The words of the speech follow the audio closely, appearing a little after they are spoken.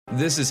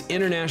This is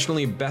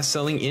internationally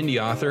best-selling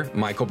indie author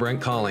Michael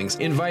Brent Collings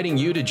inviting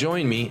you to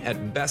join me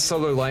at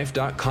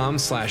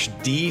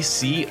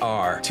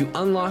bestsellerlife.com/DCR to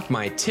unlock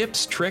my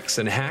tips, tricks,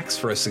 and hacks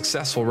for a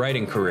successful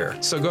writing career.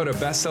 So go to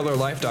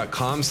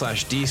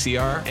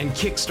bestsellerlife.com/DCR and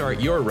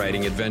kickstart your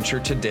writing adventure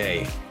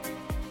today.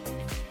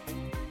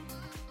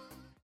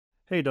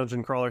 Hey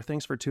Dungeon Crawler,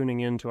 thanks for tuning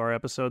in to our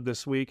episode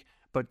this week.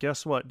 But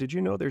guess what? Did you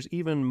know there's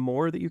even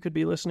more that you could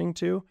be listening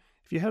to?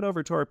 If you head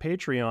over to our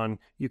Patreon,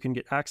 you can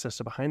get access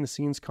to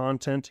behind-the-scenes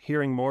content,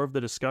 hearing more of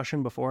the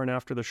discussion before and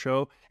after the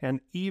show,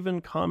 and even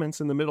comments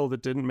in the middle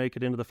that didn't make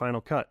it into the final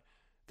cut.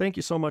 Thank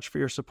you so much for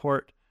your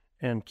support,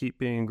 and keep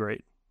being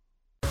great.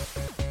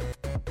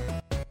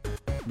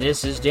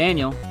 This is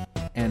Daniel.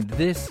 And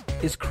this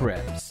is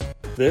Krebs.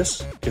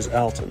 This is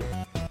Alton.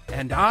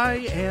 And I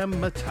am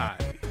Matai.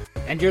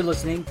 And you're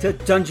listening to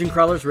Dungeon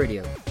Crawlers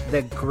Radio,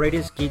 the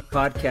greatest geek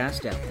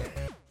podcast out there.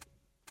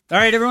 All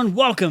right, everyone,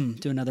 welcome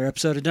to another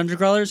episode of Dungeon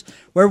Crawlers,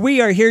 where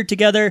we are here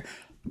together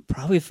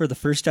probably for the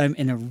first time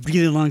in a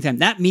really long time.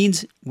 That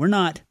means we're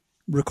not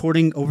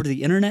recording over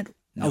the internet,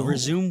 over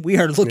Zoom. We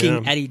are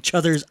looking at each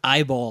other's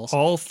eyeballs.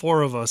 All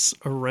four of us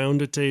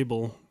around a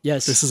table.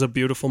 Yes. This is a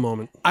beautiful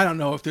moment. I don't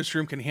know if this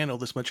room can handle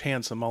this much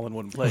handsome all in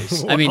one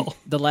place. I mean,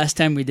 the last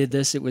time we did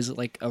this, it was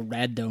like a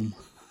rad dome.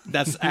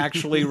 That's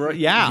actually right.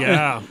 Yeah.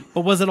 Yeah.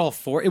 But was it all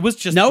four? It was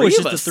just No, three it was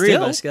of just us the three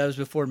of still. us. That was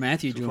before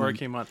Matthew joined. Before I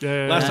came on.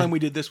 Yeah. Last time we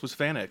did this was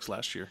FanX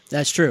last year.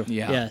 That's true.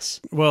 Yeah.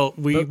 Yes. Well,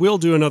 we will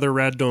do another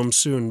Rad Dome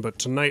soon, but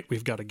tonight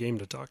we've got a game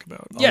to talk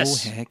about.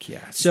 Yes. Oh, heck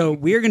yes. So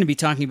we're going to be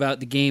talking about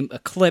the game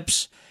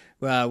Eclipse,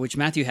 which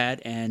Matthew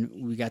had, and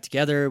we got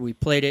together, we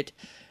played it.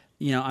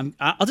 You know,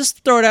 I'll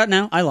just throw it out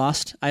now. I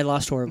lost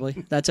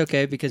horribly. That's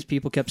okay, because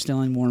people kept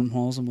stealing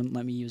wormholes and wouldn't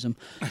let me use them.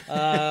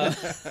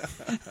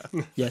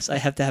 Yes, I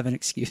have to have an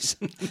excuse.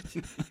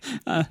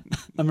 I'm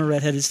a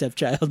redheaded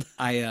stepchild.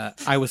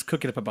 I was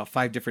cooking up about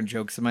 5 different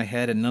jokes in my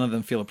head, and none of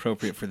them feel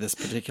appropriate for this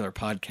particular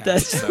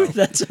podcast.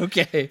 That's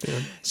okay.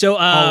 So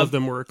All of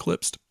them were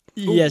eclipsed.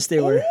 Yes,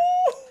 they were.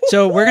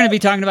 So we're going to be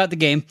talking about the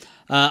game.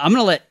 I'm going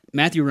to let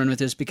Matthew run with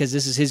this because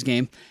this is his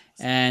game,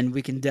 and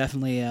we can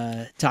definitely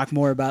talk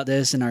more about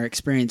this and our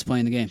experience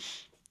playing the game.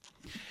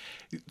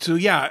 So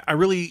yeah,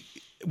 it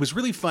was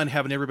really fun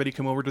having everybody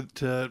come over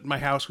to my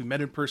house. We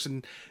met in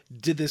person,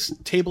 did this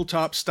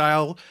tabletop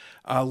style.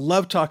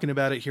 Love talking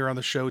about it here on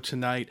the show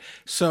tonight.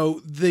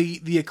 So the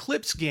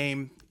Eclipse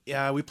game,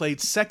 we played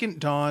Second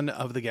Dawn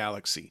of the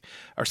Galaxy,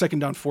 or Second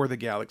Dawn for the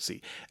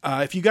Galaxy.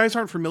 If you guys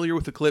aren't familiar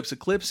with Eclipse,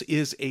 Eclipse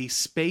is a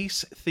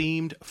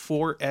space-themed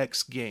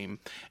 4X game.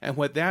 And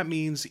what that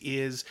means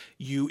is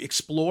you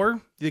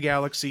explore the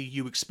galaxy,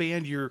 you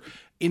expand your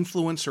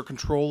influence or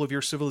control of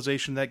your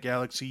civilization in that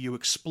galaxy, you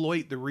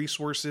exploit the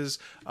resources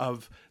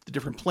of the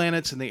different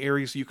planets and the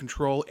areas you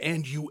control,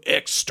 and you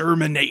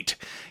exterminate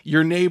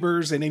your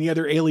neighbors and any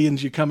other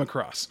aliens you come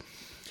across.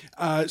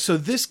 So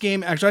this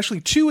game,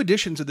 actually 2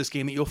 editions of this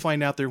game that you'll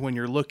find out there when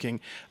you're looking.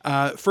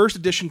 First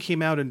edition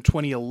came out in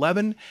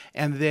 2011,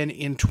 and then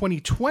in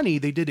 2020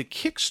 they did a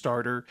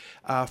Kickstarter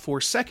for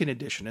second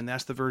edition, and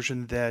that's the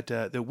version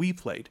that we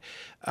played.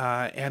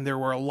 And there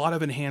were a lot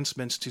of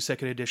enhancements to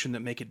second edition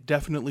that make it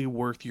definitely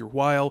worth your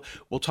while.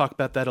 We'll talk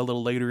about that a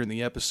little later in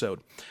the episode.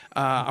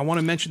 I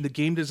want to mention the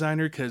game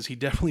designer because he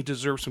definitely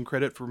deserves some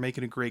credit for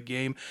making a great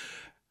game.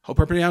 Hope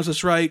I pronounced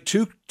this right.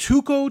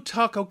 Tuukko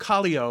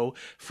Takokallio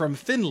from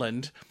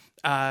Finland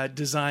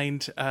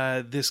designed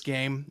this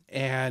game,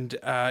 and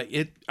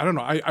I don't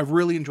know, I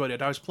really enjoyed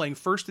it. I was playing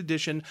first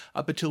edition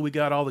up until we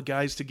got all the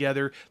guys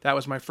together. That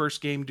was my first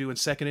game doing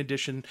second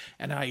edition,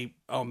 and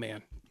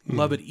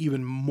love it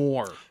even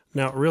more.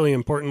 Now, really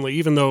importantly,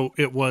 even though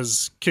it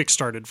was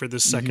kickstarted for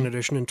this second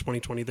edition in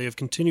 2020, they have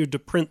continued to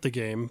print the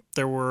game.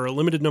 There were a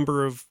limited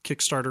number of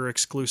Kickstarter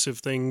exclusive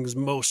things,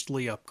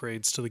 mostly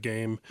upgrades to the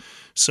game,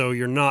 so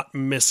you're not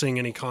missing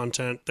any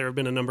content. There have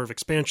been a number of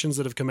expansions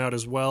that have come out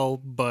as well,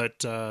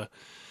 but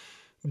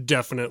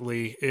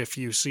definitely, if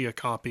you see a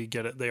copy,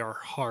 get it. They are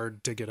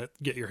hard to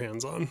get your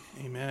hands on.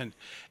 Amen.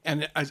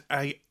 And as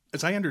I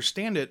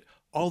understand it,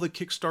 all the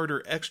Kickstarter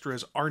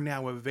extras are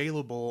now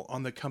available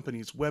on the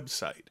company's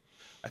website.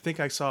 I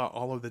think I saw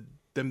all of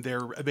them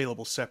there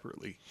available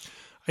separately.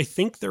 I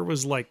think there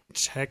was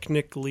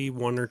technically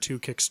 1 or 2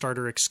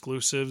 Kickstarter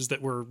exclusives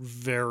that were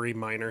very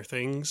minor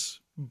things,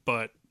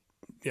 but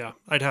yeah,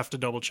 I'd have to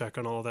double check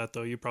on all of that,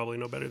 though. You probably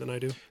know better than I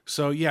do.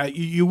 So yeah,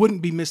 you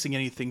wouldn't be missing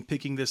anything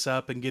picking this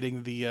up and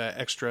getting the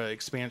extra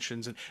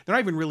expansions. And they're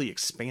not even really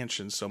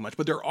expansions so much,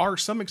 but there are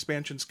some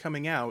expansions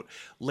coming out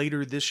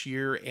later this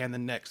year and the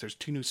next. There's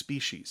 2 new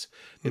species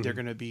that they're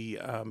going to be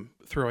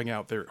throwing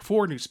out there.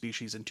 4 new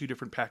species in 2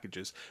 different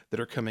packages that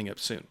are coming up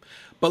soon.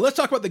 But let's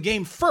talk about the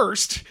game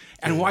first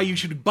and why you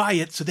should buy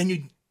it, so then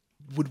you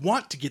would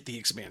want to get the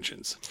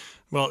expansions.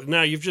 Well,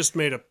 now you've just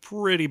made a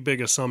pretty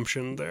big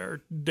assumption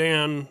there.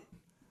 Dan,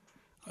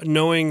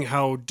 knowing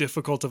how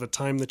difficult of a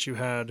time that you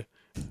had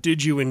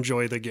Did you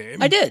enjoy the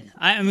game? I did.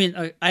 I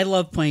mean, I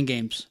love playing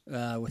games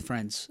with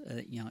friends.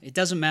 It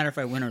doesn't matter if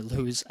I win or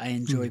lose. I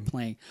enjoy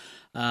playing.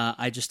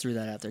 I just threw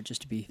that out there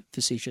just to be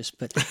facetious,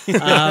 but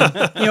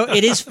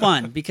it is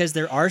fun because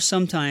there are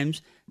some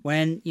times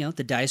when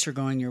the dice are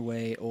going your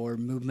way or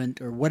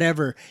movement or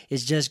whatever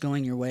is just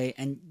going your way,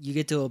 and you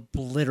get to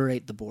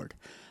obliterate the board.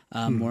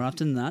 More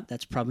often than not,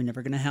 that's probably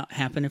never going to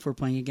happen if we're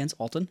playing against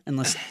Alton,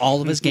 unless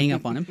all of us gang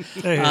up on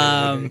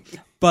him.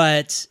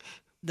 But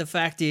the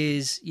fact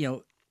is,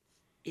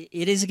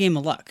 it is a game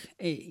of luck.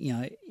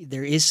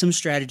 There is some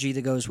strategy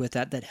that goes with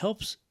that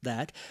helps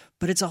that,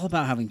 but it's all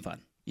about having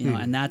fun.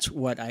 And that's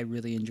what I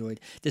really enjoyed,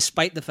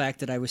 despite the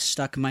fact that I was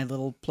stuck in my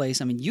little place.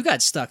 I mean, you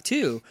got stuck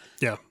too.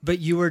 Yeah. But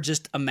you were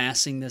just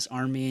amassing this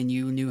army, and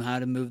you knew how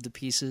to move the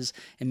pieces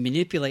and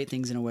manipulate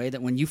things in a way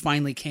that when you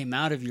finally came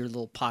out of your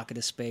little pocket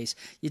of space,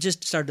 you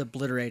just started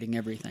obliterating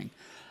everything.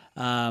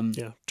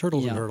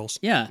 Turtles and hurdles.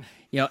 Yeah.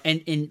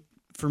 And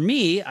for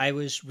me, I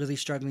was really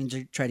struggling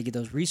to try to get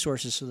those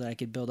resources so that I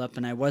could build up,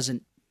 and I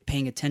wasn't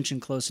paying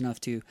attention close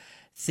enough to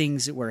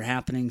things that were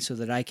happening so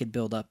that I could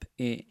build up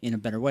in a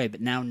better way. But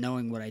now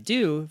knowing what I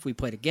do, if we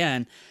played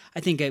again,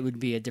 I think it would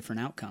be a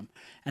different outcome.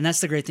 And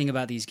that's the great thing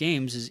about these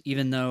games is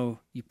even though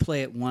you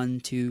play it 1,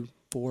 2,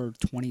 4,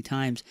 20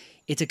 times,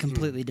 it's a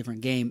completely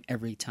different game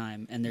every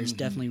time. And there's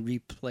definitely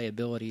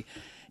replayability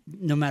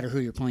no matter who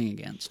you're playing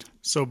against.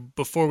 So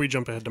before we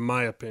jump ahead to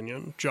my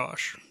opinion,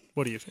 Josh,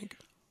 what do you think?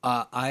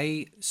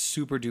 I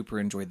super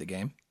duper enjoyed the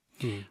game.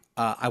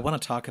 I want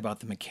to talk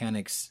about the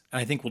mechanics,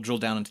 and I think we'll drill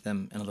down into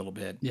them in a little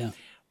bit. Yeah.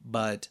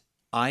 But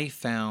I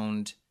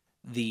found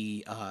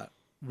the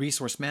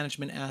resource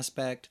management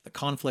aspect, the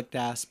conflict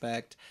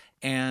aspect,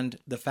 and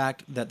the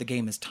fact that the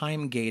game is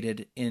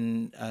time-gated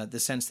in the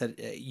sense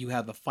that you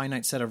have a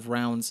finite set of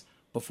rounds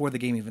before the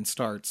game even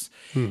starts.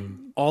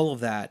 All of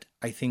that,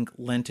 I think,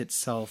 lent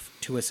itself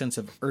to a sense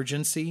of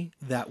urgency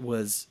that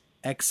was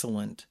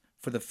excellent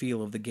for the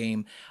feel of the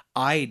game.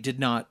 I did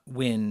not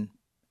win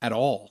at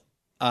all.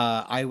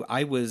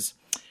 I was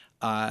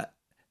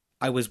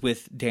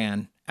with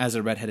Dan as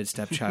a redheaded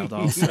stepchild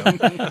also.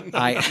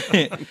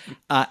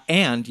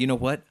 And you know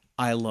what?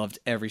 I loved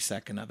every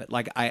second of it.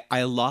 Like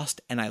I lost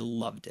and I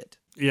loved it.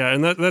 Yeah,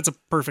 and that's a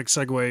perfect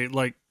segue.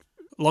 Like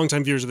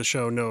longtime viewers of the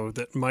show know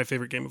that my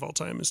favorite game of all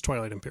time is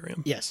Twilight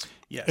Imperium. Yes.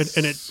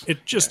 And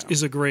it just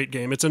is a great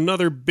game. It's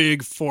another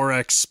big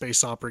 4X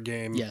space opera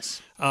game.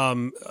 Yes.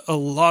 A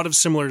lot of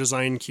similar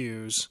design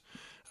cues.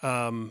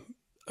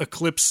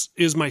 Eclipse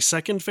is my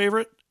second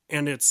favorite,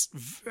 and it's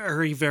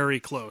very, very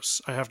close.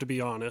 I have to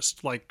be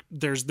honest. Like,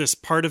 there's this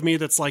part of me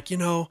that's like,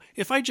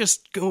 if I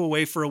just go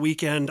away for a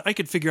weekend, I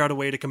could figure out a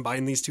way to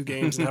combine these two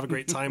games and have a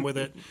great time with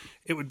it.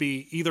 It would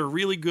be either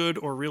really good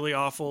or really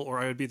awful, or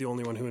I would be the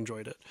only one who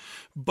enjoyed it.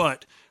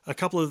 But a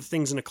couple of the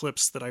things in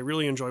Eclipse that I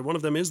really enjoy, one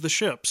of them is the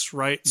ships,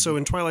 right? Mm-hmm. So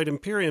in Twilight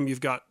Imperium,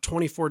 you've got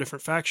 24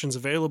 different factions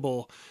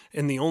available,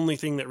 and the only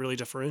thing that really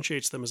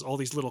differentiates them is all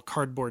these little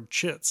cardboard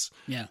chits.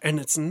 Yeah. And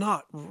it's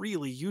not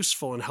really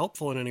useful and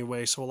helpful in any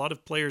way. So a lot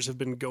of players have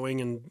been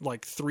going and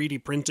like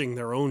 3D printing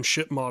their own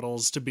ship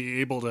models to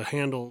be able to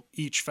handle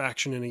each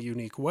faction in a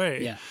unique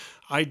way. Yeah.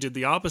 I did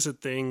the opposite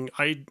thing.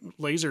 I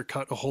laser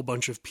cut a whole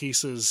bunch of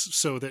pieces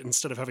so that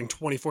instead of having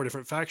 24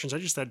 different factions, I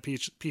just had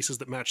pieces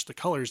that matched the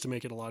colors to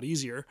make it a lot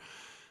easier.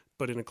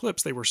 But in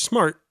Eclipse, they were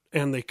smart,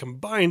 and they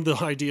combined the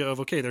idea of,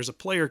 okay, there's a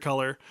player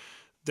color,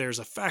 there's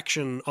a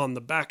faction on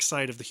the back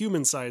side of the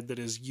human side that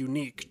is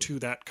unique to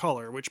that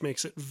color, which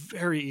makes it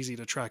very easy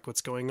to track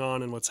what's going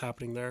on and what's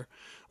happening there.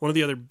 One of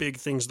the other big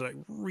things that I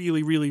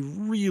really, really,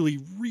 really,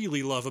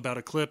 really love about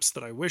Eclipse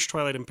that I wish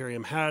Twilight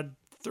Imperium had,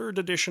 3rd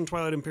edition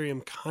Twilight Imperium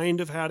kind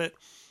of had it,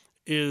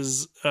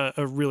 is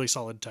a really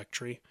solid tech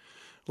tree.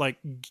 Like,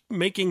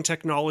 making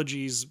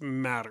technologies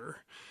matter.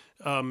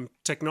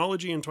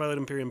 Technology in Twilight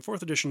Imperium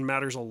 4th edition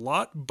matters a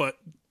lot, but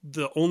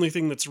the only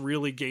thing that's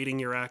really gating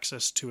your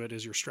access to it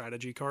is your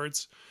strategy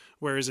cards.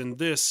 Whereas in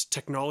this,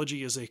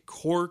 technology is a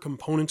core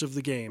component of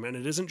the game, and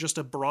it isn't just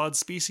a broad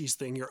species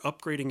thing. You're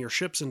upgrading your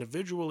ships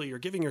individually, you're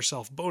giving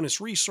yourself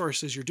bonus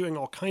resources, you're doing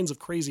all kinds of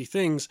crazy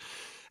things.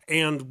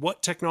 And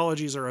what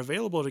technologies are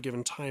available at a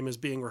given time is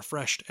being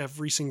refreshed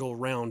every single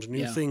round,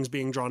 new things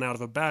being drawn out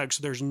of a bag.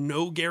 So there's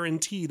no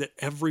guarantee that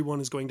everyone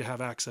is going to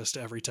have access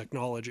to every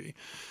technology,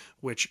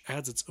 which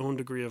adds its own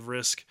degree of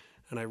risk,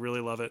 and I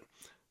really love it.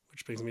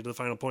 Which brings me to the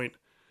final point.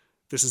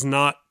 This is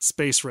not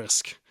space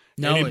Risk.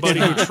 No, anybody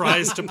who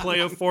tries to play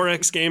a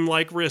 4X game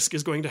like Risk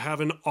is going to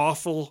have an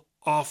awful,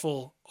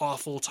 awful,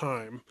 awful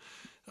time.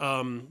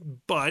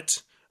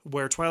 But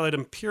where Twilight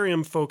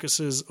Imperium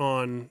focuses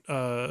on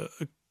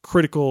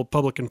critical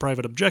public and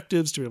private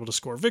objectives to be able to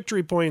score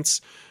victory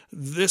points,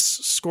 this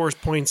scores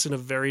points in a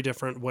very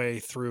different way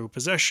through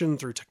possession,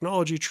 through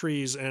technology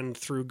trees, and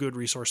through good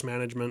resource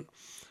management.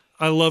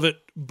 I love it,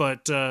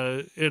 but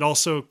it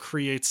also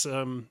creates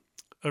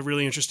a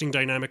really interesting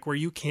dynamic where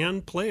you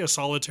can play a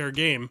solitaire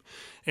game,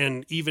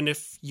 and even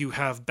if you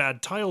have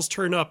bad tiles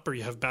turn up or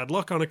you have bad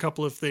luck on a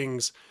couple of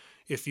things,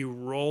 if you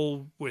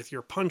roll with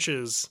your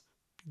punches,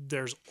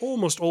 there's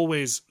almost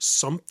always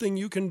something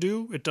you can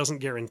do. It doesn't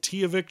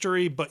guarantee a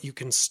victory, but you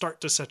can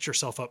start to set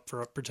yourself up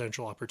for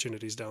potential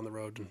opportunities down the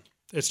road. And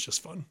it's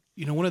just fun.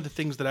 You know, one of the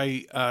things that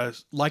I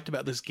liked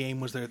about this game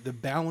was the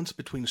balance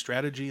between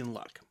strategy and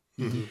luck.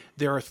 Mm-hmm.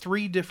 There are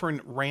 3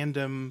 different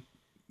random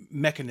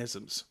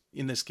mechanisms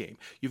in this game.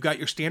 You've got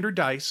your standard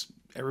dice.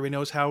 Everybody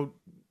knows how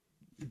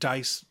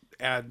dice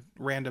add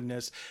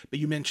randomness, but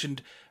you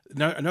mentioned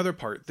another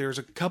part. There's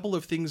a couple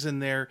of things in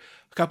there,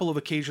 a couple of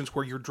occasions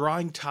where you're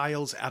drawing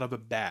tiles out of a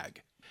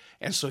bag.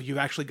 And so you've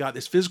actually got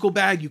this physical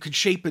bag you can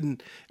shake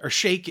and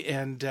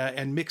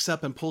mix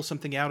up and pull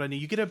something out, and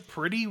you get a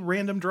pretty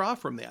random draw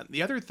from that.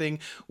 The other thing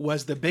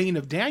was the bane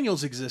of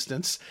Daniel's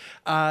existence.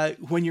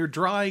 When you're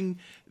drawing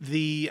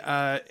the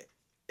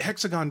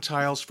hexagon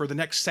tiles for the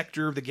next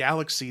sector of the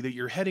galaxy that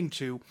you're heading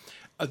to,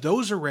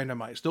 those are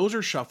randomized, those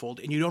are shuffled,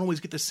 and you don't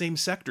always get the same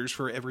sectors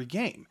for every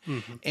game.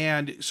 Mm-hmm.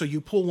 And so you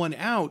pull one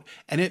out,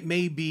 and it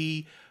may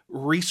be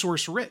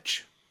resource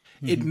rich.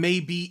 Mm-hmm. It may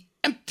be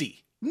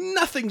empty.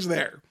 Nothing's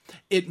there.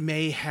 It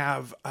may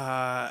have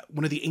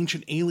one of the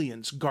ancient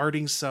aliens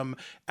guarding some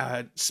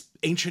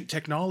ancient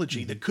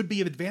technology that could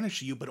be of advantage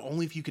to you, but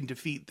only if you can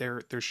defeat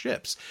their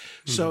ships.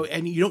 So,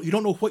 and you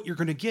don't know what you're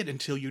going to get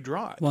until you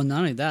draw it. Well, not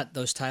only that,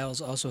 those tiles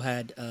also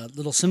had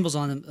little symbols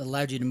on them that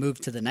allowed you to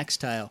move to the next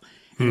tile.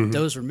 And if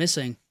those were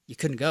missing, you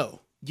couldn't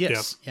go.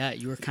 Yes. Yeah,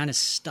 you were kind of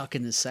stuck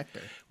in this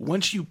sector.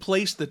 Once you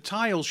place the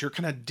tiles, you're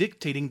kind of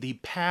dictating the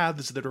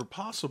paths that are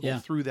possible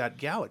through that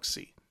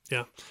galaxy.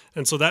 Yeah.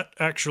 And so that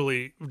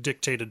actually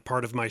dictated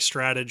part of my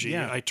strategy.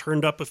 Yeah. I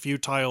turned up a few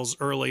tiles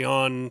early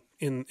on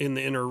in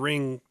the inner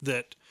ring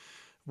that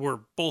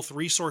were both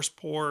resource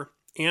poor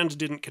and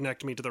didn't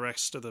connect me to the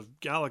rest of the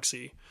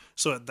galaxy.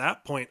 So at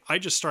that point, I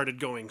just started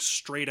going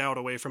straight out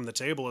away from the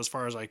table as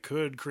far as I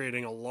could,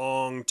 creating a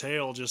long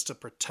tail just to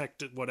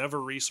protect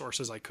whatever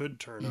resources I could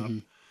turn up.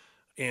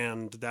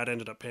 And that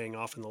ended up paying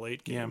off in the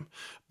late game. Yeah.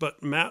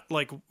 But Matt,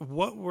 like,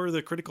 what were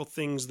the critical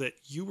things that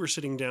you were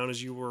sitting down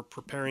as you were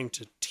preparing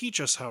to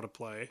teach us how to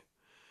play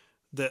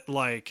that,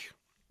 like,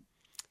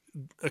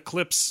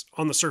 Eclipse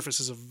on the surface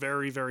is a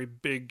very, very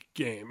big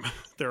game.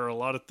 There are a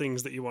lot of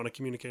things that you want to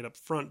communicate up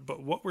front,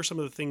 but what were some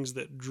of the things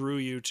that drew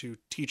you to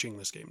teaching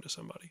this game to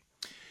somebody?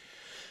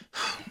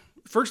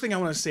 First thing I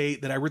want to say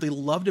that I really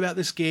loved about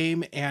this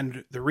game,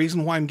 and the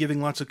reason why I'm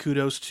giving lots of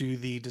kudos to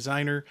the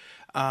designer,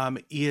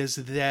 is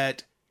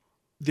that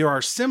there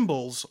are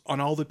symbols on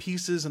all the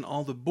pieces and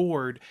all the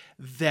board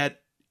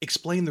that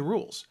explain the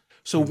rules.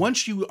 So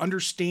once you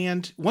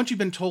understand, once you've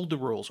been told the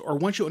rules, or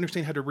once you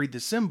understand how to read the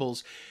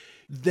symbols,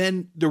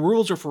 then the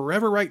rules are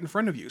forever right in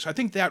front of you. So I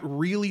think that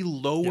really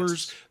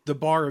lowers the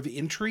bar of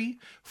entry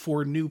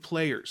for new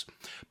players.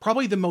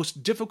 Probably the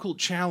most difficult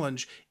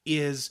challenge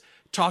is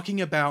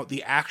talking about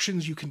the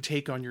actions you can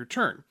take on your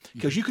turn,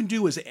 because you can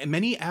do as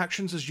many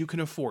actions as you can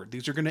afford.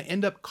 These are going to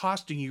end up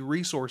costing you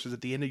resources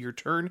at the end of your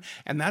turn,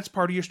 and that's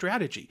part of your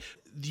strategy.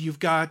 You've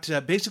got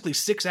basically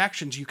 6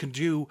 actions you can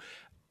do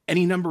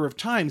any number of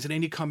times in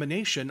any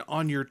combination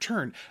on your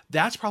turn.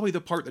 That's probably the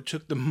part that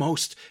took the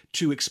most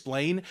to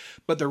explain,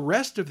 but the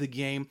rest of the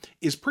game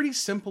is pretty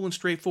simple and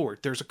straightforward.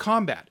 There's a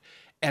combat,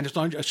 and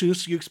as soon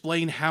as you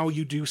explain how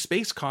you do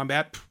space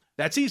combat,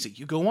 that's easy.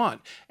 You go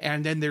on.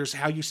 And then there's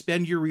how you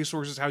spend your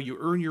resources, how you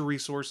earn your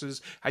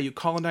resources, how you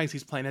colonize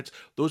these planets.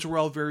 Those are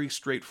all very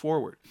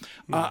straightforward.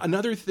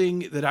 Another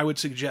thing that I would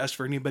suggest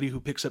for anybody who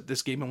picks up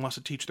this game and wants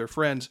to teach their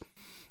friends,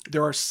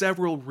 there are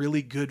several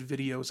really good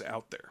videos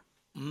out there.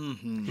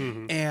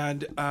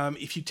 And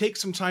if you take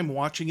some time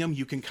watching them,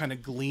 you can kind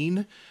of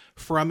glean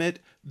from it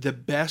the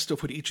best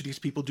of what each of these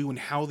people do and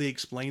how they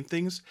explain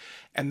things.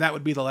 And that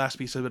would be the last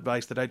piece of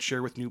advice that I'd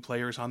share with new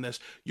players on this.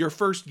 Your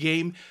first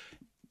game,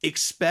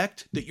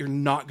 expect that you're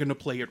not going to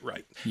play it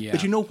right.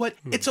 But you know what?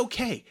 It's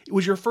okay. It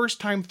was your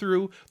first time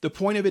through. The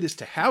point of it is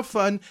to have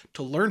fun,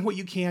 to learn what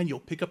you can. You'll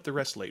pick up the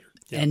rest later.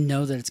 And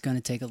know that it's going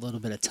to take a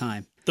little bit of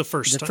time. The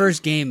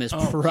first game is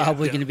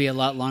probably going to be a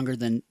lot longer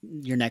than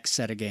your next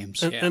set of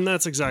games. And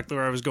that's exactly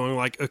where I was going.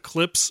 Like,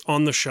 Eclipse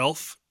on the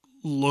shelf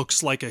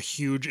looks like a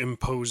huge,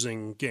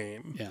 imposing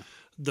game. Yeah.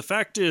 The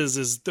fact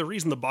is the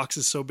reason the box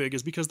is so big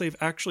is because they've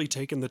actually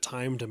taken the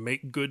time to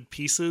make good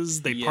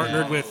pieces. They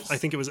partnered with, I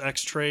think it was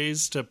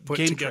X-Trays to put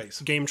together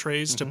game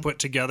trays to put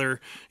together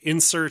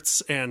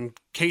inserts and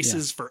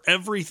cases for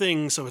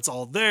everything, so it's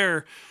all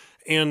there.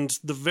 And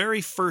the very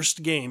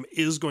first game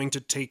is going to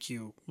take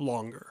you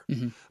longer.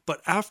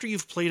 But after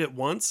you've played it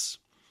once,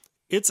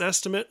 its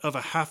estimate of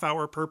a half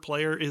hour per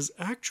player is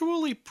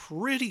actually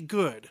pretty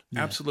good.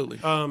 Absolutely.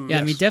 I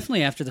mean,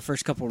 definitely after the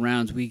first couple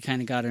rounds, we kind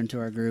of got into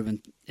our groove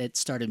and it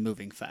started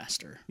moving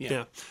faster.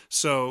 Yeah.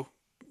 So,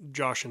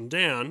 Josh and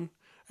Dan,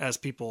 as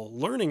people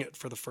learning it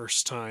for the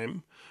first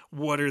time,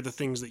 what are the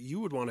things that you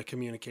would want to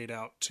communicate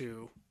out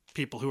to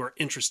people who are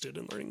interested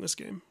in learning this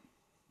game?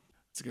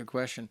 That's a good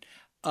question.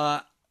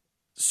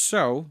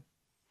 So,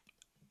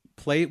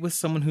 play it with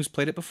someone who's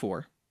played it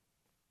before,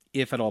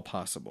 if at all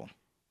possible.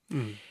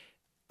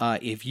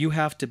 If you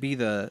have to be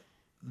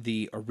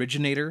the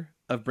originator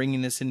of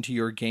bringing this into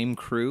your game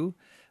crew,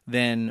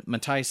 then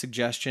Matai's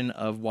suggestion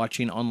of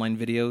watching online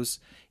videos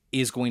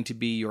is going to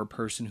be your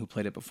person who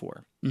played it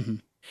before. Mm-hmm.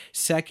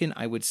 Second,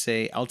 I would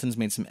say Alton's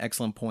made some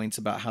excellent points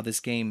about how this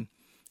game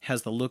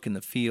has the look and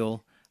the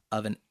feel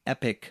of an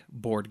epic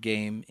board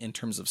game in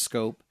terms of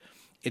scope.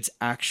 It's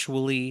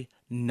actually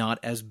not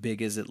as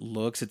big as it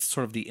looks. It's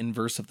sort of the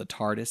inverse of the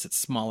TARDIS. It's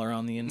smaller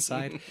on the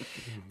inside.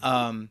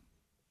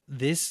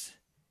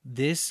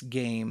 This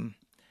game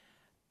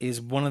is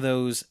one of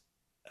those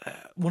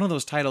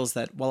titles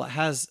that, while it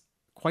has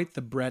quite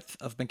the breadth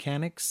of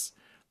mechanics,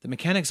 the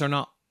mechanics are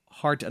not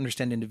hard to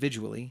understand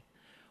individually.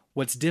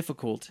 What's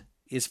difficult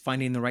is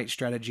finding the right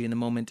strategy in the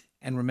moment,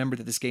 and remember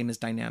that this game is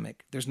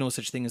dynamic. There's no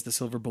such thing as the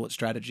silver bullet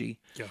strategy.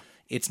 Yeah.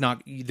 It's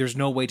not, there's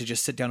no way to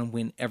just sit down and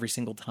win every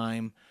single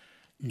time.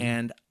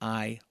 And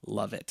I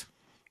love it.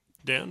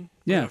 Dan?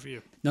 Yeah. For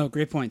you? No,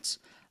 great points.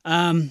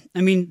 I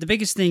mean, the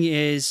biggest thing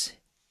is,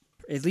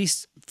 at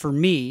least for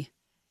me,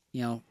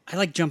 I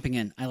like jumping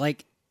in. I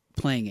like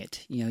playing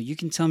it. You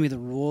can tell me the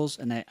rules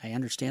and I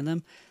understand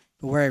them,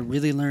 but where I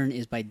really learn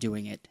is by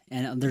doing it.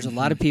 And there's a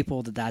lot of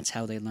people that's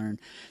how they learn.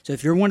 So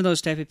if you're one of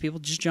those type of people,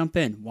 just jump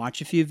in, watch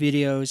a few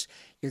videos.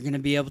 You're going to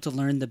be able to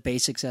learn the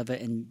basics of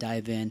it and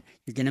dive in.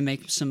 You're going to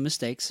make some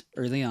mistakes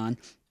early on.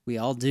 We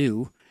all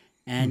do.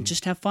 And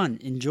just have fun,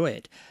 enjoy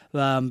it.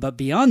 But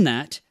beyond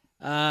that,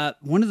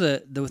 one of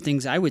the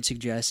things I would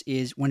suggest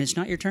is when it's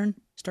not your turn,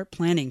 start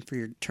planning for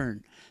your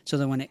turn so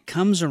that when it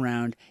comes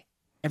around,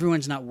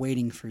 everyone's not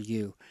waiting for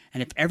you.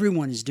 And if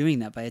everyone is doing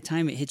that, by the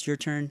time it hits your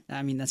turn,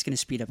 I mean, that's going to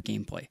speed up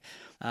gameplay.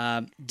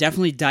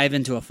 Definitely dive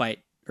into a fight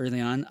early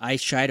on. I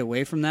shied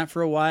away from that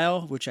for a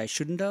while, which I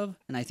shouldn't have.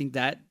 And I think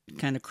that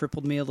kind of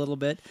crippled me a little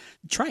bit.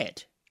 Try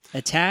it.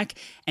 Attack.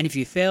 And if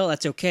you fail,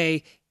 that's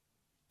okay.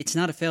 It's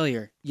not a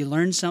failure. You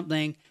learn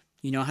something,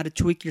 you know how to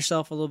tweak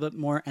yourself a little bit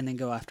more, and then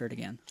go after it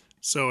again.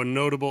 So a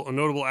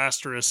notable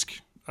asterisk,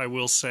 I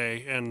will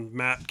say, and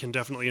Matt can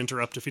definitely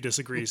interrupt if he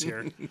disagrees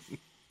here.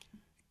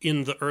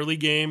 In the early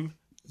game,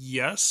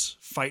 yes,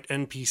 fight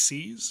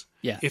NPCs.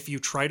 Yeah. If you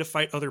try to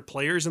fight other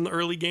players in the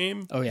early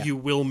game, yeah. you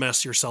will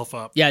mess yourself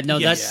up. Yeah, no,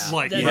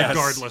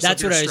 regardless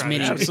that's of your what I was strategy.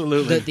 meaning.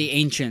 Absolutely. The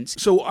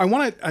ancients. So I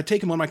want to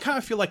take a moment. I kind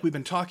of feel like we've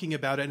been talking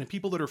about it, and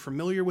people that are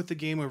familiar with the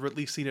game or have at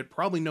least seen it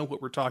probably know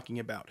what we're talking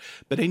about.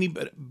 But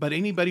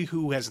anybody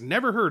who has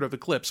never heard of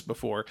Eclipse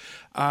before,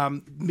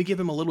 let me give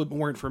them a little bit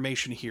more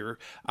information here.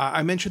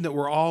 I mentioned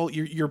that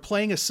you're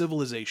playing a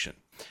civilization.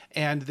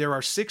 And there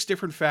are 6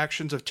 different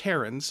factions of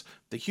Terrans,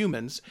 the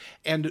humans,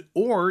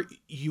 or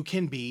you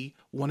can be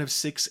one of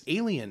 6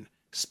 alien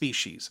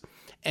species.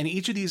 And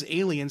each of these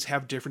aliens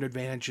have different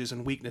advantages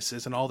and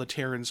weaknesses, and all the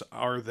Terrans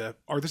are the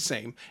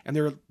same. And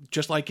they're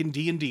just like in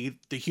D&D,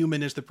 the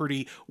human is the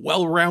pretty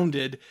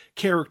well-rounded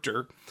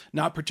character,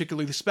 not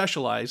particularly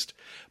specialized,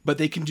 but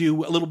they can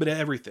do a little bit of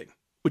everything,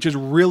 which is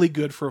really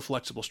good for a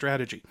flexible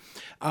strategy.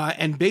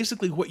 And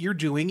basically what you're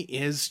doing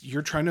is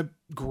you're trying to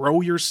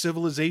grow your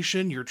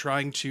civilization. You're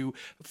trying to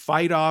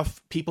fight off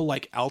people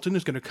like Alton,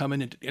 who's going to come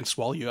in and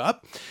swallow you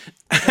up.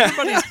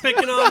 Everybody's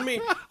picking on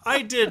me.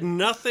 I did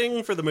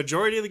nothing for the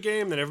majority of the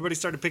game. Then everybody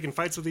started picking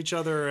fights with each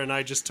other, and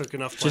I just took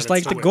enough planets Just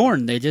like to the win.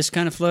 Gorn. They just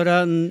kind of float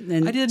out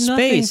in I did space.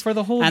 nothing for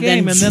the whole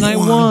game, and then I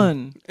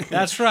won.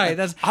 That's right.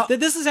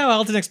 This is how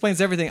Alton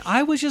explains everything.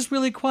 I was just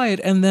really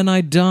quiet, and then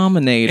I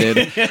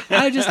dominated.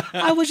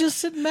 I was just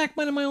sitting back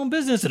minding my own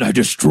business, and I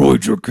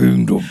destroyed your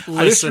kingdom.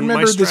 I just Listen, my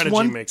remember this strategy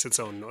one. makes its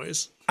own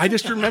noise. I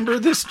just remember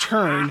this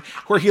turn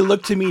where he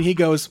looked to me and he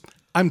goes,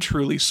 "I'm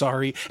truly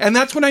sorry." And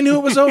that's when I knew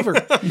it was over.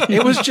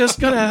 It was just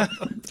gonna.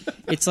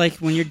 It's like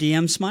when your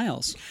DM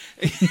smiles.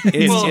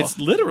 It's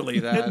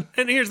literally that.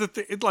 And here's the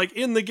thing, like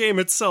in the game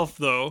itself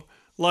though,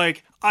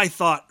 like I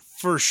thought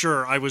for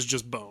sure I was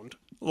just boned.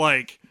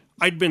 Like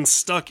I'd been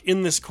stuck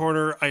in this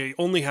corner. I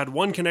only had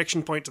one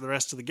connection point to the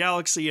rest of the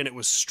galaxy, and it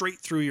was straight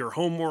through your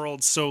home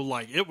world. So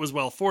like it was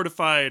well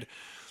fortified.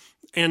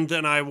 And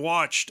then I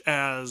watched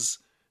as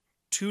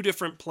 2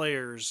 different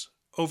players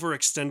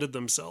overextended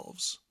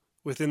themselves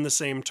within the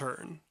same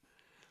turn.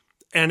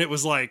 And it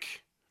was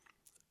like,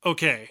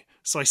 okay.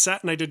 So I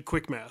sat and I did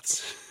quick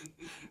maths.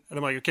 And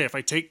I'm like, okay, if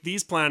I take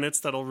these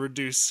planets, that'll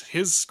reduce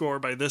his score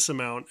by this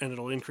amount, and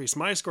it'll increase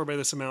my score by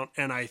this amount.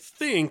 And I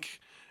think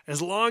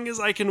as long as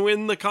I can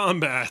win the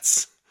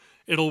combats,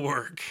 it'll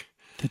work.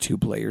 The 2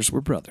 players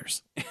were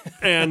brothers.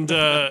 And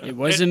It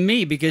wasn't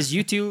me, because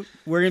you two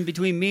were in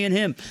between me and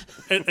him.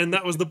 and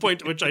that was the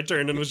point at which I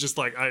turned and was just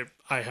like, I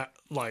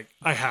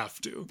have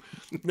to.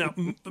 Now,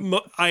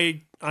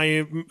 I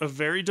am a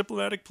very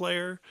diplomatic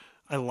player.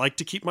 I like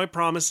to keep my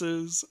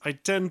promises. I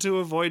tend to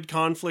avoid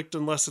conflict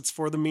unless it's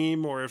for the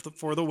meme or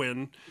for the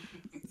win.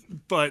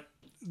 But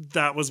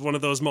that was one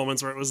of those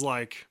moments where it was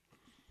like,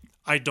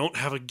 I don't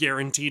have a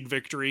guaranteed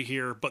victory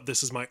here, but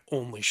this is my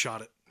only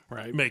shot at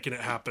making it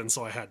happen,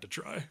 so I had to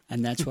try.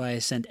 And that's why I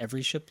sent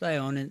every ship that I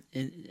own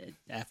in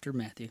after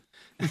Matthew.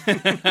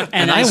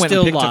 And I went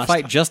and picked a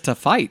fight just to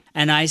fight.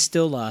 And I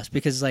still lost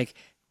because, like,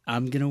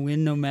 I'm going to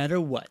win no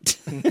matter what.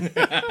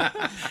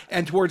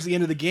 And towards the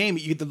end of the game,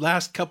 the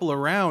last couple of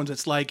rounds,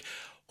 it's like,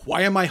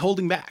 why am I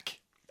holding back?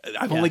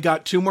 I've only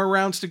got 2 more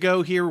rounds to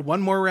go here,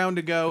 1 more round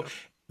to go.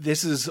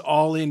 This is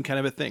all in kind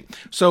of a thing.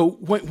 So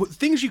what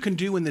things you can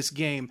do in this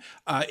game,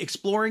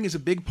 exploring is a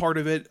big part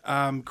of it.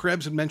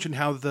 Krebs had mentioned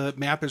how the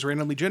map is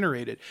randomly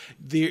generated.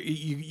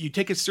 You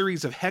take a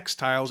series of hex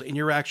tiles and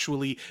you're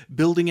actually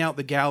building out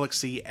the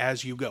galaxy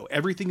as you go.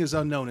 Everything is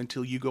unknown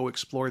until you go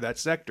explore that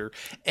sector.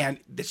 And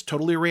it's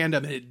totally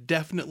random, and it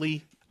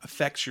definitely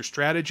affects your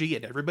strategy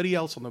and everybody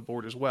else on the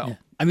board as well. Yeah.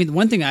 I mean, the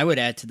one thing I would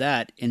add to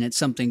that, and it's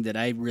something that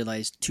I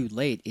realized too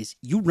late, is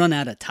you run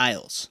out of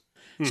tiles.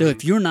 So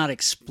if you're not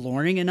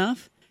exploring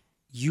enough,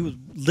 you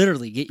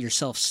literally get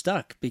yourself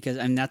stuck, because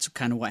that's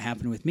kind of what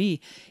happened with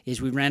me.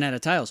 Is we ran out of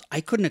tiles.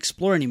 I couldn't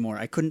explore anymore.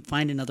 I couldn't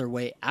find another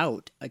way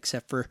out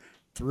except for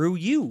through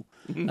you.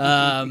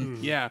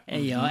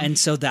 And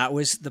so that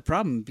was the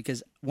problem,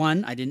 because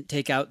one, I didn't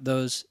take out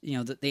those,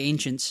 the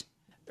ancients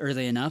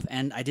early enough,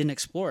 and I didn't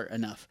explore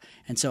enough,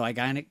 and so I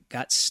kind of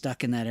got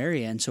stuck in that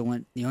area. And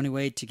so the only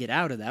way to get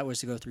out of that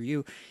was to go through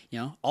you.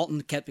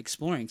 Alton kept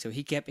exploring, so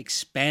he kept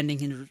expanding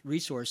his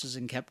resources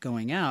and kept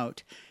going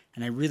out.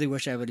 And I really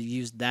wish I would have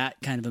used that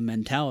kind of a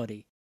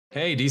mentality.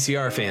 Hey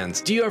DCR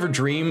fans, do you ever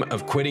dream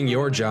of quitting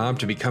your job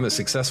to become a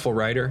successful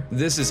writer?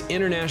 This is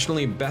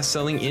internationally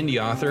best-selling indie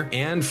author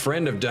and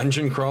friend of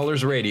Dungeon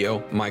Crawlers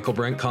Radio, Michael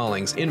Brent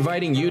Collings,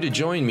 inviting you to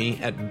join me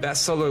at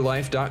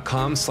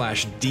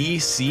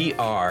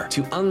bestsellerlife.com/DCR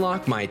to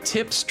unlock my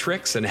tips,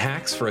 tricks, and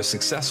hacks for a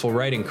successful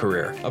writing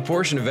career. A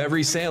portion of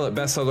every sale at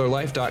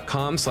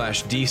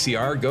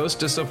bestsellerlife.com/DCR goes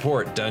to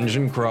support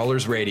Dungeon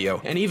Crawlers Radio.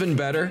 And even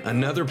better,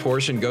 another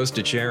portion goes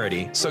to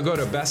charity. So go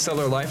to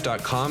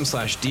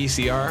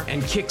bestsellerlife.com/DCR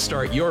and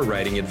kickstart your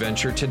writing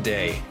adventure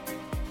today.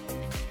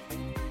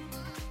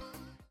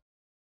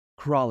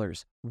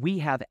 Crawlers, we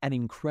have an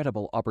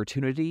incredible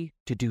opportunity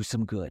to do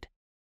some good.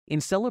 In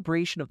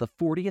celebration of the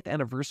 40th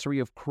anniversary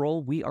of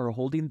Kroll, we are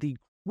holding the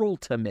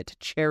Krolltimate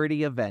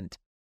charity event.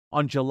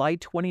 On July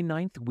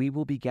 29th, we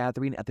will be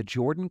gathering at the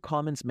Jordan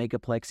Commons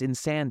Megaplex in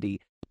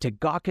Sandy to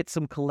gawk at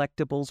some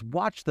collectibles,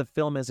 watch the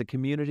film as a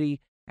community,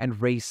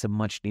 and raise some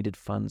much-needed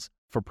funds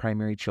for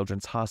Primary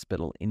Children's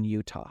Hospital in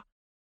Utah.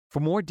 For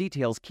more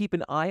details, keep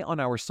an eye on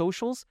our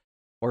socials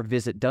or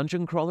visit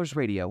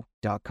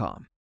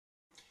dungeoncrawlersradio.com.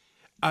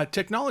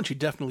 Technology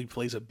definitely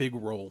plays a big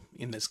role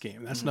in this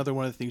game. That's another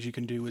one of the things you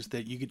can do, is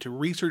that you get to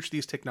research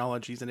these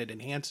technologies and it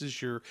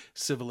enhances your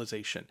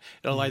civilization.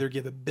 It'll either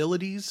give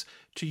abilities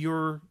to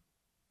your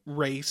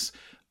race,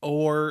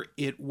 or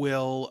it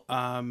will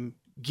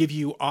give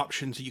you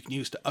options that you can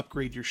use to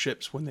upgrade your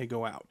ships when they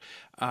go out.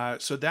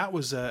 So that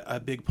was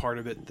a big part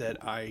of it that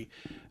I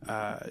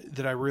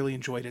really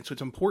enjoyed. And so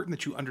it's important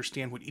that you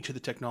understand what each of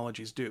the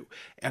technologies do.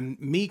 And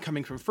me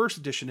coming from first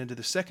edition into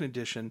the second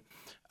edition,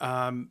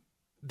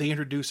 they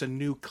introduce a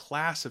new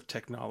class of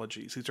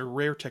technologies. These are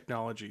rare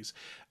technologies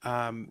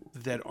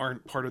that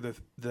aren't part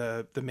of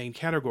the main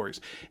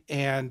categories.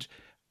 And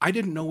I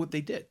didn't know what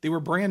they did. They were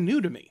brand new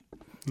to me.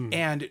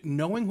 And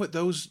knowing what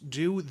those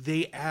do,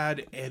 they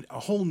add a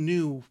whole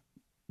new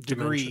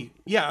degree.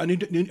 Yeah, a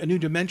new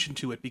dimension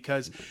to it,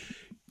 because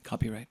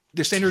Copyright.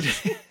 the standard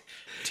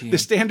the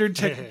standard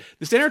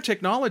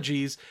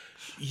technologies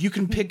you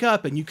can pick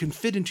up and you can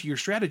fit into your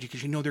strategy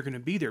because you know they're going to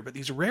be there. But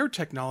these rare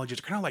technologies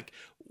are kind of like,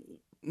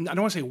 I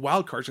don't want to say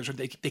wild cards,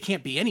 they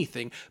can't be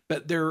anything,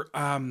 but they're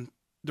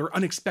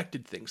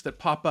unexpected things that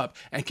pop up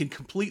and can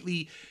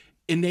completely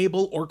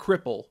enable or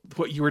cripple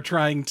what you were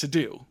trying to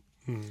do.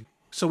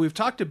 So we've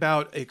talked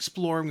about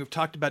exploring, we've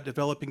talked about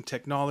developing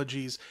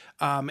technologies,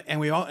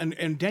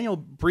 and Daniel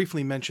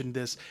briefly mentioned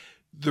this.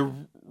 The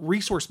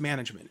resource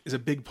management is a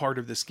big part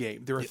of this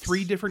game. There are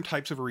 3 different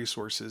types of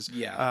resources.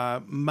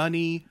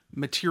 Money,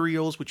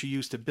 materials, which you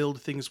use to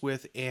build things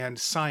with, and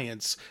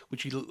science,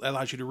 which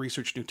allows you to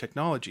research new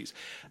technologies.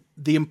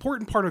 The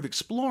important part of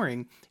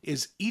exploring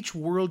is each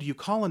world you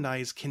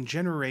colonize can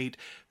generate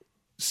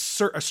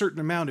a certain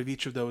amount of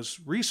each of those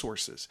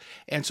resources.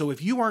 And so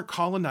if you aren't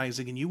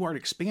colonizing and you aren't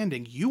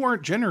expanding, you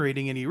aren't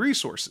generating any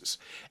resources.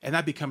 And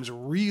that becomes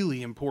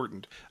really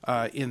important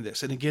in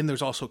this. And again,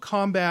 there's also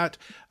combat.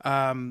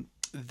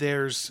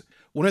 There's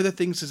one of the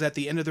things is at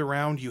the end of the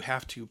round, you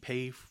have to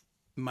pay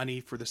money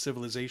for the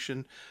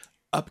civilization,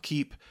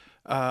 upkeep,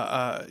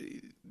 the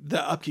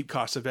upkeep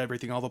costs of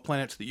everything, all the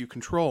planets that you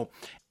control.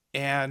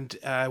 And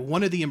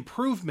one of the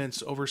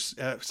improvements over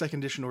second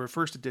edition over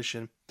first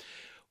edition,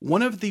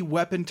 one of the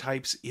weapon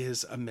types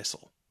is a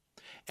missile.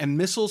 And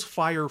missiles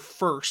fire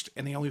first,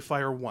 and they only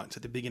fire once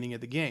at the beginning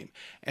of the game.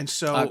 And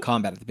so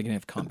Combat, at the beginning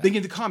of combat.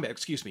 Beginning of combat,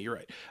 excuse me, you're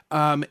right.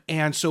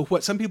 And so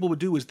what some people would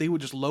do is they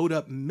would just load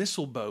up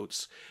missile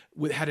boats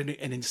had an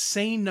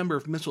insane number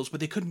of missiles, but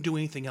they couldn't do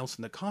anything else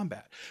in the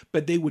combat.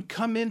 But they would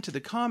come into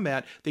the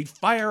combat, they'd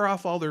fire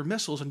off all their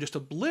missiles and just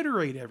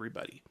obliterate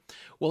everybody.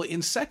 Well,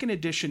 in second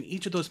edition,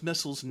 each of those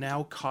missiles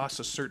now costs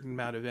a certain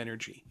amount of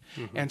energy.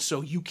 And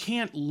so you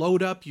can't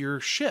load up your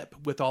ship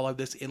with all of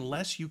this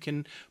unless you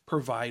can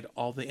provide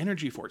all all the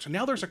energy for it. So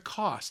now there's a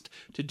cost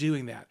to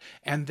doing that,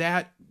 and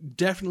that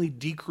definitely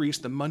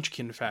decreased the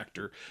munchkin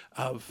factor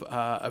of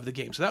the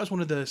game. So that was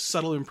one of the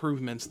subtle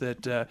improvements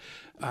that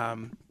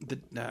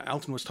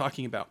Alton was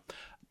talking about.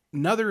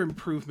 Another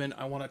improvement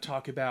I want to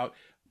talk about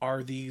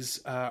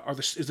is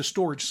the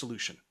storage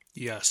solution.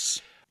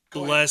 Yes.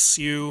 Bless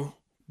you.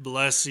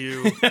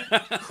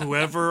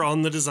 Whoever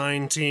on the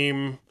design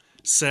team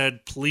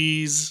said,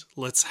 please,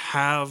 let's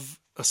have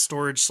a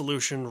storage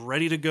solution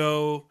ready to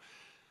go.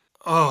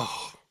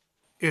 Oh,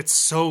 it's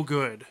so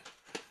good.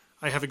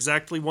 I have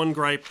exactly one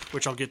gripe,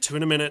 which I'll get to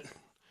in a minute.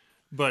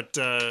 But,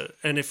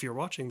 and if you're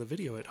watching the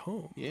video at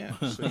home. Yeah,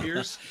 so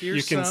here's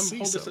you can some. see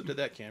Hold this some. up to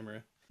that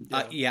camera.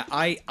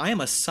 I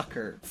am a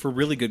sucker for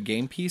really good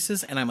game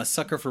pieces, and I'm a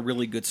sucker for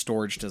really good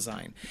storage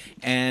design.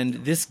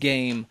 And this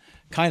game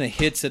kind of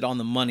hits it on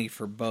the money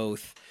for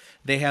both.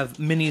 They have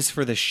minis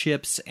for the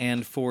ships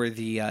and for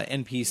the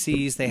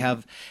NPCs. They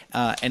have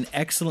an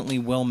excellently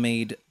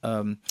well-made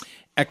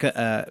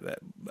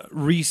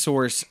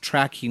resource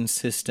tracking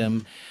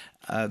system.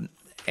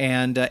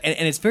 And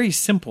it's very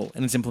simple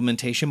in its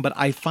implementation, but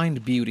I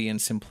find beauty in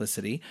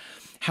simplicity.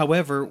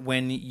 However,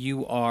 when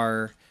you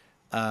are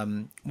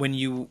when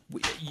you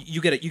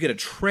get a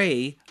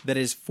tray that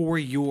is for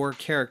your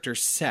character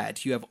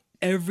set, you have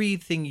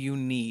everything you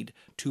need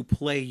to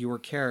play your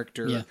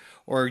character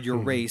or your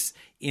race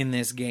in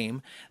this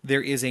game.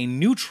 There is a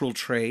neutral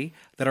tray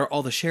that are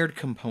all the shared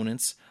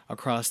components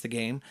across the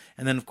game,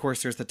 and then of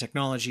course there's the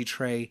technology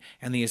tray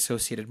and the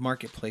associated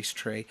marketplace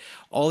tray.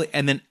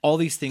 And then all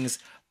these things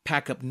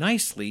pack up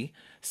nicely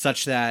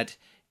such that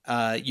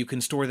you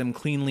can store them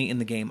cleanly in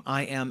the game.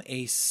 I am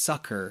a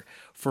sucker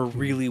for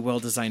really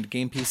well-designed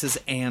game pieces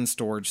and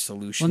storage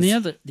solutions.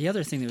 Well, the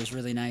other thing that was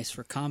really nice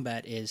for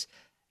combat is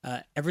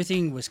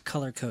everything was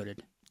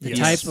color-coded. The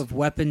type of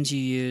weapons you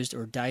used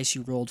or dice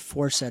you rolled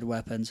for said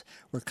weapons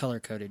were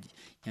color-coded.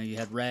 You know, you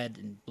had red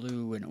and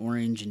blue and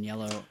orange and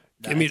yellow.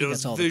 Give me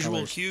those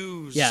visual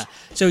cues. Yeah,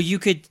 so you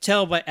could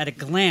tell at a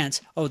glance,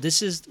 oh,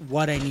 this is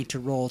what I need to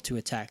roll to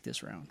attack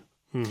this round.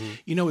 Mm-hmm.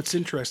 You know, it's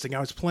interesting. I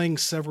was playing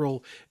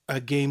several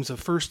games of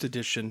first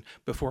edition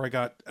before I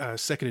got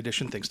second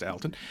edition, thanks to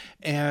Alton.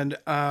 And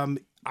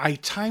I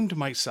timed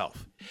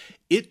myself.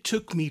 It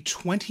took me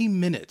 20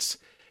 minutes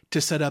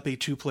to set up a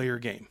 2-player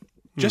game.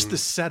 Just the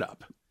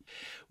setup.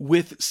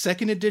 With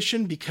second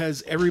edition,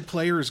 because every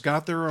player has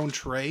got their own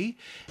tray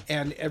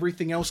and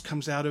everything else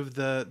comes out of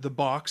the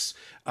box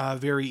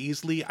very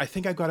easily, I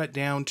think I got it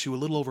down to a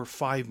little over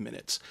 5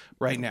 minutes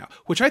right now,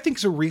 which I think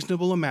is a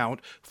reasonable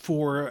amount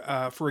for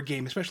a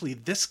game, especially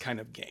this kind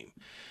of game.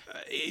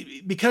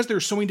 Because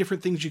there's so many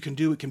different things you can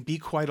do, it can be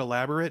quite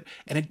elaborate,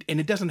 and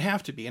it doesn't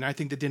have to be. And I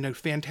think they did a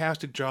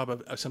fantastic job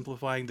of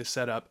simplifying the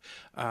setup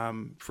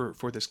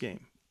for this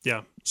game.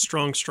 Yeah,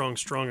 strong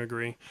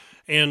agree.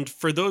 And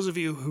for those of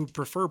you who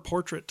prefer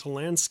portrait to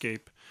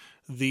landscape,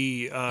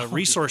 the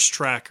resource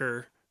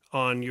tracker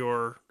on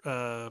your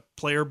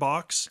player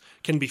box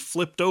can be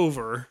flipped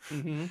over,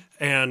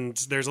 and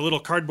there's a little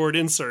cardboard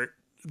insert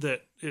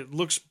that it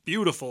looks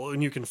beautiful,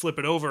 and you can flip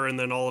it over, and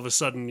then all of a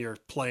sudden you're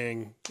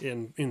playing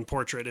in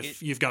portrait.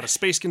 If you've got a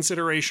space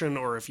consideration,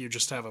 or if you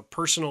just have a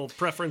personal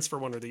preference for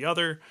one or the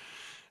other,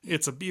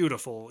 it's a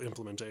beautiful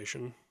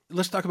implementation.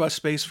 Let's talk about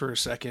space for a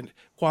second.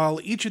 While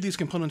each of these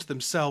components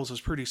themselves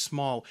is pretty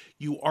small,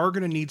 you are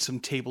going to need some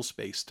table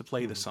space to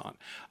play this on.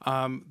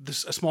 A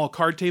small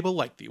card table,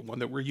 like the one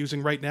that we're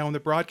using right now in the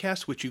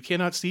broadcast, which you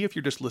cannot see if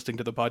you're just listening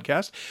to the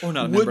podcast, or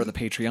not a member of the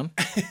Patreon,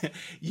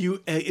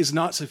 is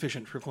not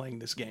sufficient for playing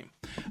this game.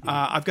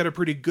 I've got a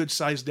pretty good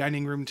sized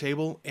dining room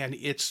table, and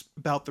it's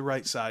about the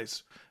right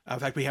size. In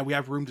fact, we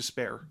have room to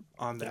spare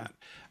on that.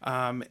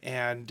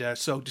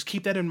 So just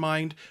keep that in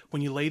mind.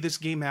 When you lay this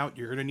game out,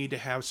 you're going to need to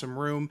have some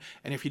room.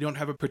 And if you don't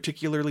have a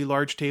particularly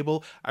large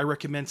table, I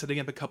recommend setting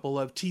up a couple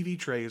of TV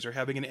trays or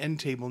having an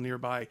end table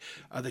nearby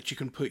that you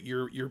can put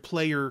your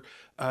player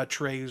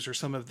trays or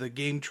some of the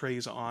game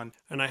trays on.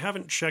 And I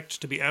haven't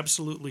checked to be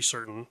absolutely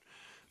certain,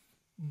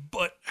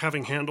 but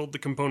having handled the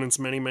components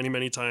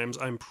many times,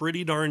 I'm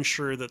pretty darn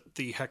sure that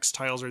the hex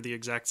tiles are the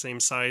exact same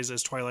size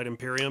as Twilight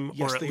Imperium,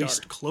 yes, or at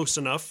least close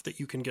enough that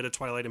you can get a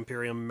Twilight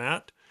Imperium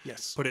mat.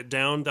 Yes. Put it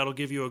down. That'll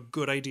give you a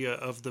good idea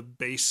of the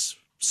base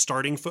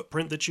starting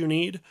footprint that you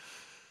need.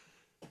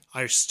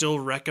 I still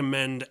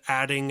recommend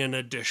adding an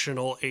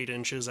additional 8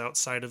 inches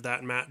outside of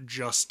that mat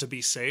just to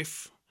be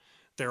safe.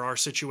 There are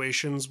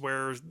situations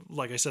where,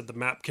 like I said, the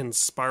map can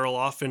spiral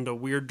off into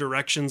weird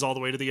directions all the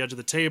way to the edge of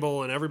the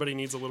table, and everybody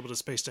needs a little bit of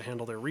space to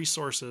handle their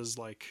resources.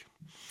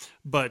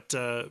 But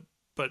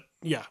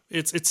yeah,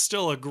 it's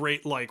still a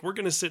great, we're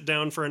going to sit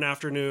down for an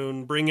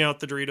afternoon, bring out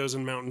the Doritos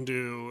and Mountain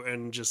Dew,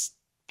 and just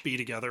be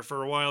together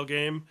for a while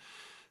game.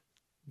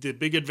 The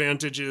big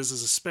advantage is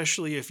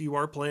especially if you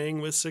are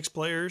playing with 6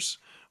 players,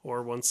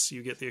 or once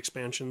you get the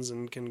expansions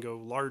and can go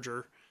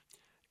larger,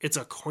 it's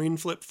a coin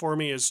flip for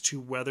me as to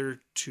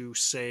whether to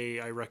say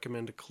I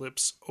recommend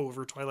Eclipse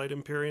over Twilight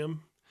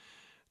Imperium.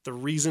 The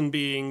reason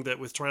being that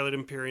with Twilight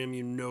Imperium,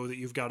 you know that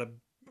you've got a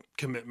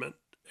commitment,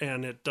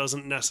 and it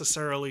doesn't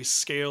necessarily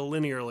scale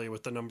linearly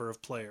with the number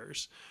of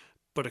players.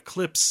 but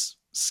Eclipse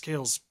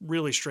scales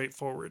really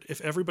straightforward.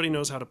 If everybody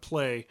knows how to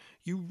play,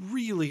 you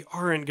really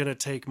aren't going to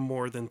take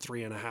more than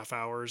 3.5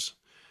 hours,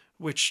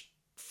 which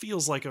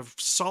feels like a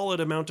solid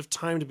amount of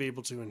time to be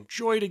able to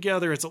enjoy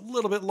together. It's a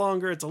little bit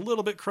longer, it's a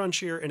little bit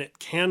crunchier, and it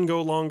can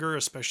go longer,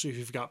 especially if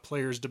you've got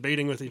players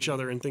debating with each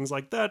other and things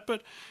like that.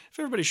 But if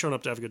everybody's shown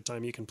up to have a good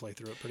time, you can play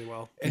through it pretty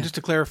well. And just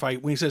to clarify,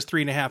 when he says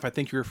 3.5, I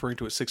think you're referring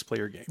to a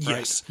 6-player game, right?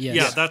 Yes. Yes.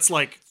 Yeah, that's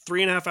like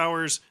 3.5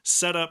 hours,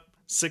 setup,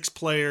 6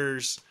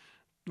 players,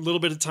 a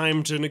little bit of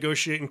time to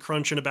negotiate and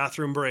crunch in a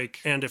bathroom break.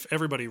 And if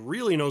everybody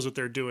really knows what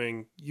they're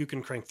doing, you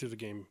can crank through the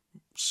game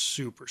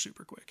super,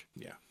 super quick.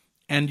 Yeah.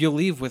 And you'll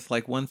leave with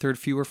like 1/3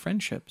 fewer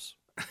friendships.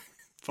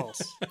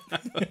 False.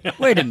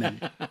 Wait a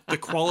minute. The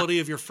quality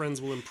of your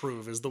friends will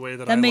improve is the way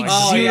that That I makes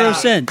like zero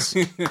sense.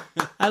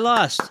 I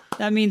lost.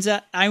 That means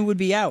that I would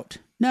be out.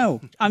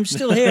 No, I'm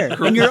still here,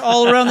 and you're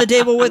all around the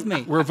table with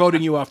me. We're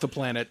voting you off the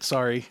planet.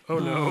 Sorry. Oh,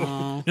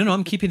 no. No,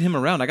 I'm keeping him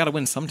around. I got to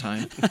win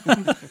sometime.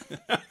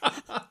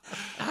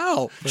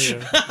 Ouch.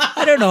 Yeah.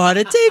 I don't know how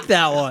to take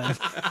that one.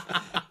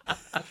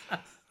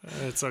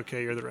 It's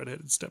okay. You're the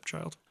redheaded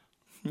stepchild.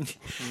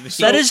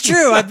 That is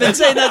true. I've been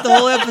saying that the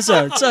whole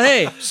episode. So,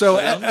 hey, So,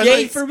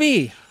 yay for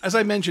me. as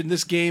I mentioned,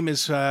 this game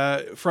is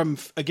from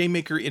a game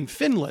maker in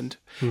Finland,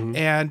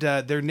 and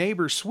their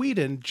neighbor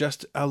Sweden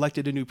just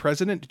elected a new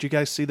president. Did you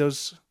guys see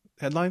those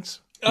headlines?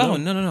 Oh,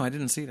 no, I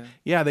didn't see that.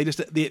 Yeah,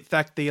 in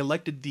fact, they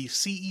elected the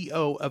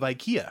CEO of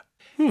IKEA,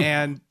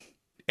 and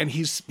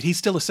he's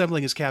still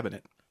assembling his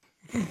cabinet.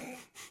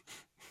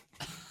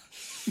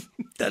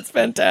 That's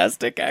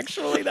fantastic,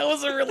 actually. That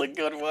was a really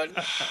good one.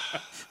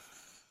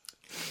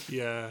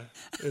 Yeah,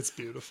 it's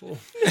beautiful.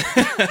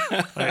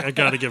 I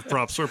got to give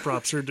props where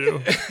props are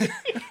due.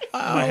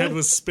 My head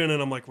was spinning.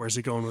 I'm like, where's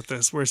he going with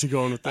this? Where's he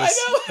going with this?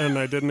 And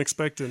I didn't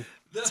expect it.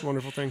 It's a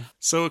wonderful thing.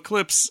 So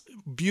Eclipse,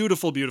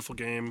 beautiful, beautiful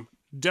game.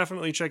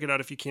 Definitely check it out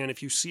if you can.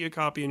 If you see a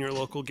copy in your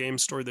local game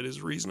store that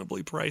is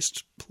reasonably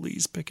priced,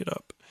 please pick it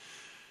up.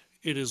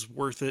 It is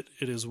worth it.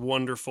 It is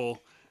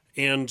wonderful.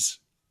 And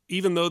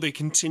even though they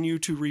continue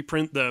to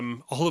reprint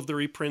them, all of the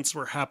reprints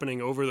were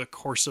happening over the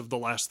course of the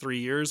last 3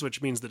 years,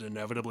 which means that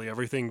inevitably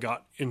everything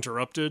got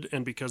interrupted.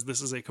 And because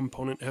this is a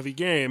component-heavy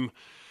game,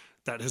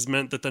 that has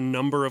meant that the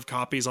number of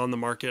copies on the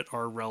market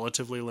are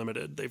relatively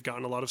limited. They've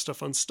gotten a lot of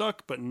stuff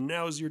unstuck, but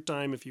now's your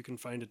time if you can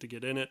find it to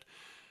get in it.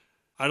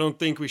 I don't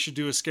think we should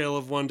do a scale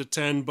of 1 to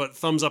 10, but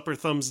thumbs up or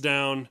thumbs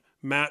down.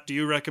 Matt, do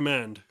you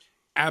recommend?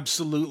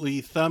 Absolutely,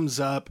 thumbs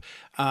up.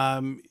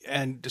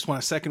 And just want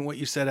to second what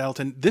you said,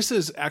 Elton. This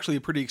is actually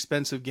a pretty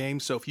expensive game,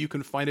 so if you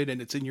can find it and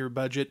it's in your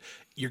budget,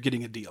 you're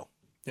getting a deal.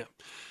 Yeah.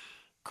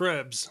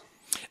 Krebs.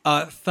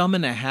 Thumb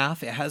and a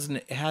half. It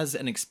has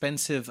an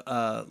expensive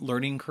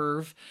learning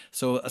curve,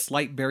 so a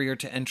slight barrier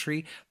to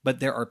entry, but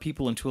there are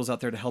people and tools out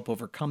there to help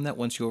overcome that.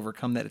 Once you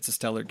overcome that, it's a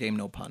stellar game,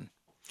 no pun.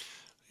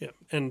 Yeah,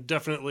 and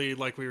definitely,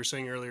 like we were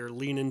saying earlier,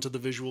 lean into the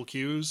visual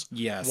cues.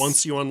 Yes.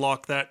 Once you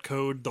unlock that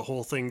code, the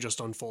whole thing just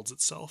unfolds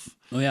itself.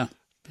 Oh, yeah.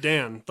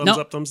 Dan, thumbs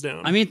up, thumbs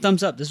down. I mean,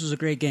 thumbs up. This was a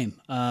great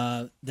game.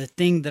 The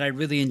thing that I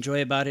really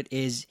enjoy about it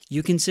is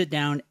you can sit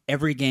down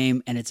every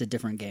game and it's a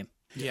different game.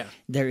 Yeah.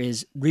 There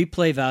is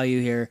replay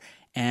value here,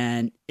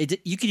 and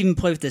you could even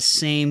play with the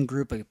same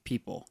group of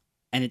people,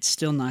 and it's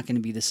still not going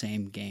to be the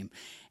same game.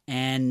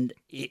 And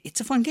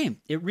it's a fun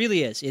game. It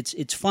really is.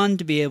 It's fun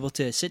to be able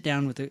to sit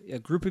down with a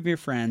group of your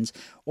friends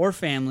or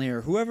family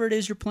or whoever it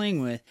is you're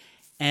playing with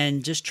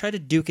and just try to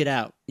duke it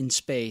out in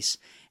space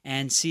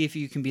and see if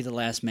you can be the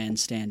last man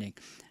standing.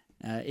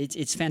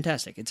 It's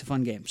fantastic. It's a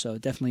fun game. So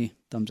definitely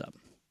thumbs up.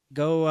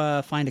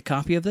 Go find a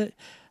copy of it.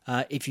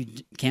 If you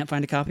can't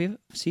find a copy of it,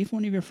 see if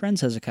one of your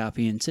friends has a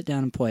copy and sit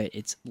down and play it.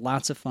 It's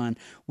lots of fun.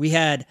 We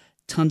had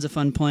tons of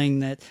fun playing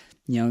that,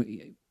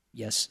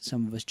 yes,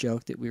 some of us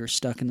joked that we were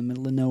stuck in the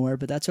middle of nowhere,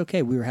 but that's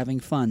okay. We were having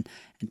fun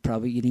and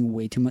probably eating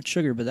way too much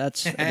sugar, but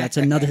that's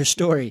another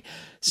story.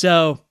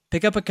 So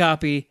pick up a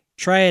copy,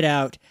 try it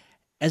out,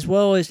 as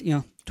well as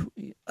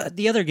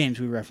the other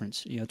games we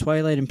referenced.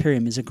 Twilight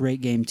Imperium is a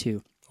great game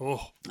too.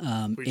 Oh,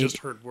 we just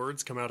heard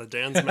words come out of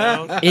Dan's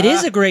mouth. It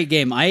is a great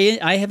game.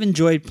 I have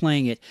enjoyed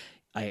playing it.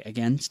 I,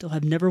 again, still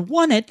have never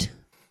won it,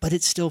 but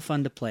it's still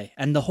fun to play.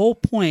 And the whole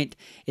point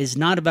is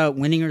not about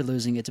winning or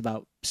losing. It's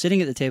about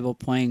sitting at the table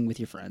playing with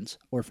your friends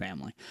or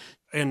family.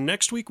 And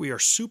next week, we are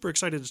super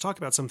excited to talk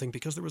about something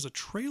because there was a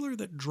trailer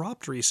that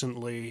dropped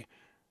recently,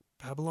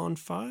 Babylon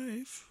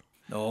 5.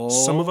 Oh.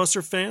 Some of us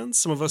are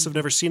fans. Some of us have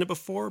never seen it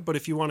before. But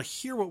if you want to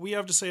hear what we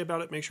have to say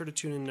about it, make sure to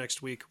tune in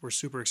next week. We're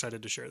super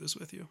excited to share this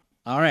with you.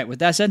 All right. With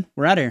that said,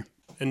 we're out of here.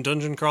 And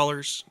Dungeon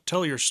Crawlers,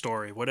 tell your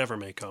story, whatever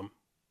may come.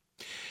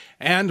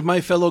 And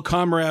my fellow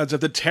comrades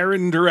of the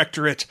Terran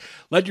Directorate,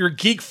 let your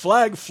geek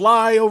flag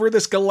fly over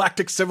this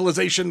galactic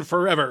civilization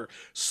forever.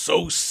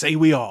 So say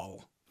we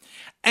all.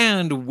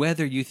 And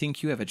whether you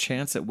think you have a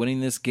chance at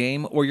winning this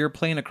game or you're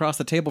playing across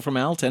the table from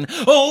Alton,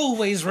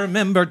 always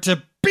remember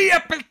to be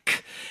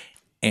epic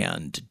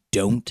and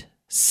don't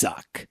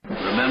suck.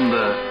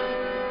 Remember,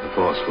 the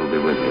Force will be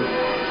with you,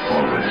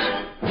 always.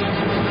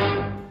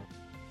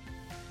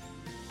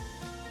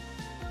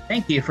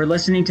 Thank you for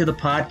listening to the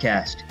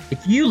podcast.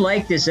 If you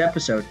like this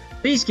episode,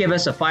 please give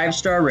us a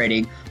 5-star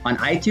rating on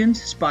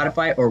iTunes,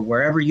 Spotify, or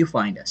wherever you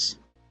find us.